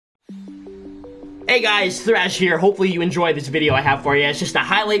Hey guys, Thrash here. Hopefully you enjoyed this video I have for you. It's just a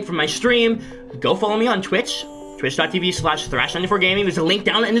highlight from my stream. Go follow me on Twitch, twitch.tv/thrash94gaming. There's a link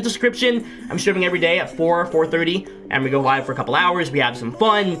down in the description. I'm streaming every day at 4:30, and we go live for a couple hours. We have some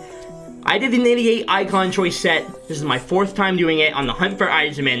fun. I did an 88 icon choice set. This is my 4th time doing it on the hunt for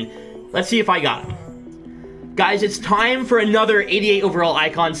Yzerman. Let's see if I got him. Guys, it's time for another 88 overall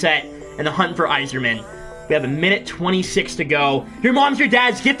icon set and the hunt for Yzerman. We have a minute 26 to go. Your mom's, your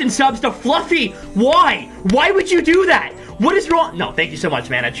dad's gifting subs to Fluffy. Why? Why would you do that? What is wrong? No, thank you so much,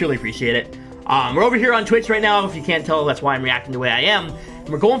 man. I truly appreciate it. We're over here on Twitch right now. If you can't tell, that's why I'm reacting the way I am. And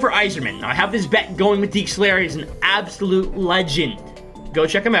we're going for Yzerman. Now, I have this bet going with Deke Slayer. He's an absolute legend. Go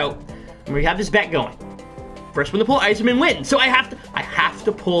check him out. And we have this bet going. First one to pull Yzerman wins. So I have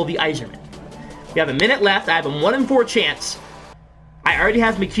to pull the Yzerman. We have a minute left. I have a 1 in 4 chance. I already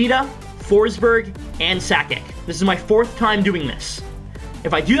have Mikita, Forsberg, and Sakic. This is my 4th time doing this.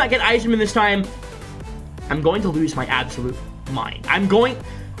 If I do not get Yzerman this time, I'm going to lose my absolute mind. I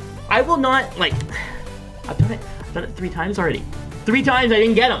will not, like, I've done it 3 times already. 3 times I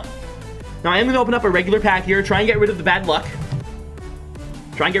didn't get him. Now I am going to open up a regular pack here, try and get rid of the bad luck.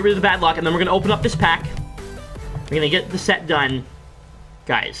 And then we're going to open up this pack. We're going to get the set done.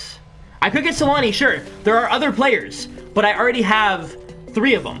 Guys, I could get Solani, sure. There are other players, but I already have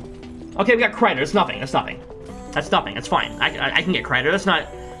 3 of them. Okay, we got Kreider. That's nothing. That's fine. I can get Kreider. That's not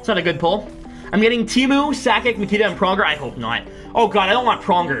a good pull. I'm getting Timu, Sakic, Mikita, and Pronger. I hope not. Oh god, I don't want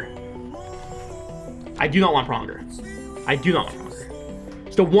Pronger. I do not want Pronger.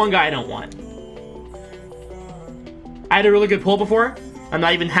 It's the one guy I don't want. I had a really good pull before. I'm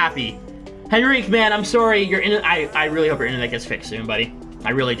not even happy. Henrik, man, I'm sorry. I really hope your internet gets fixed soon, buddy.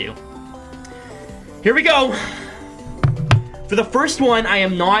 I really do. Here we go. For the first one, I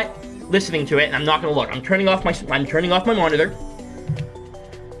am not listening to it, and I'm not gonna look. I'm turning off my monitor.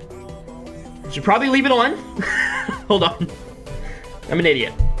 I should probably leave it on. Hold on. I'm an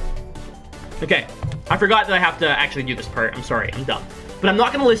idiot. Okay. I forgot that I have to actually do this part. I'm sorry. I'm dumb. But I'm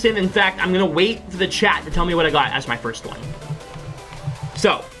not gonna listen. In fact, I'm gonna wait for the chat to tell me what I got as my first one.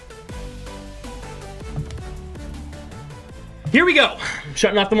 So. Here we go. I'm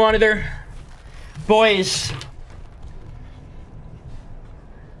shutting off the monitor. Boys.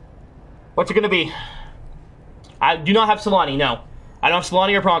 What's it gonna be? I do not have Solani, no. I don't have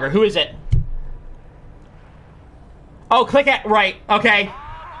Solani or Pronger. Who is it? Oh, click it. Right, okay.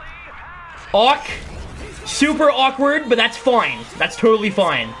 Awk. Super awkward, but that's fine. That's totally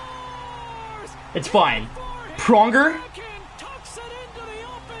fine. It's fine. Pronger.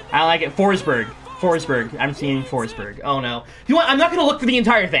 I like it. Forsberg. I'm seeing Forsberg. Oh no. You know what? I'm not gonna look for the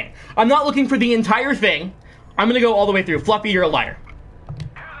entire thing. I'm not looking for the entire thing. I'm gonna go all the way through. Fluffy, you're a liar.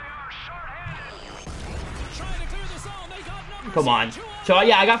 Come on. So,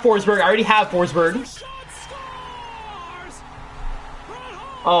 yeah, I got Forsberg. I already have Forsberg.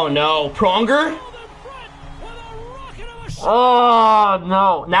 Oh, no. Pronger? Oh,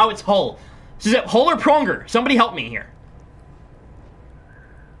 no. Now it's Hull. Is it Hull or Pronger? Somebody help me here.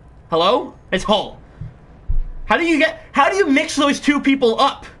 Hello? It's Hull. How do you mix those 2 people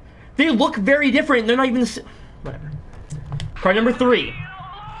up? They look very different. They're not even the whatever. Card number 3.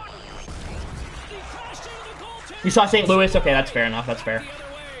 You saw St. Louis? Okay, that's fair enough. That's fair.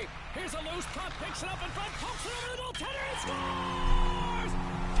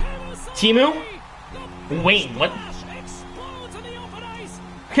 Timu? Wayne, what?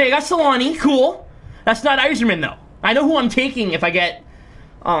 Okay, I got Solani. Cool. That's not Yzerman, though. I know who I'm taking if I get...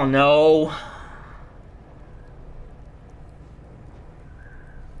 Oh, no.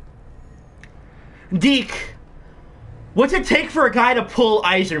 Deke. What's it take for a guy to pull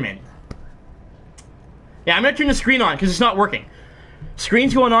Yzerman? Yeah, I'm gonna turn the screen on because it's not working.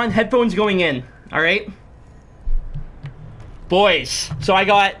 Screen's going on, headphones going in. Alright? Boys, so I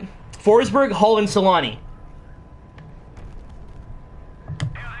got Forsberg, Hull, and Solani. Here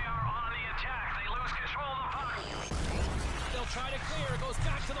they are on the attack. They lose control of the puck. They'll try to clear. It goes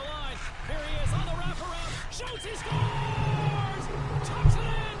back to the line. Here he is on the wraparound. Shoots, he scores! Tucks it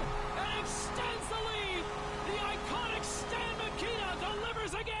in and extends the lead. The iconic Stan Mikita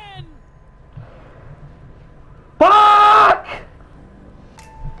delivers again. Fuck!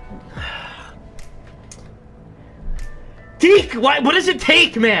 Deke, what does it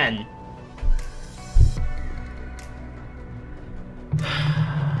take, man?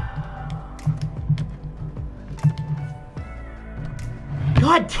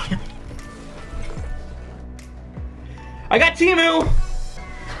 God damn it. I got Timu!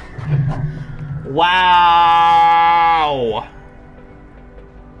 Wow!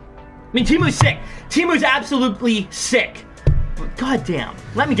 I mean, Timu's sick. Timu's absolutely sick. But goddamn,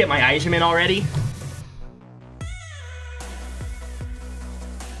 let me get my Yzerman already.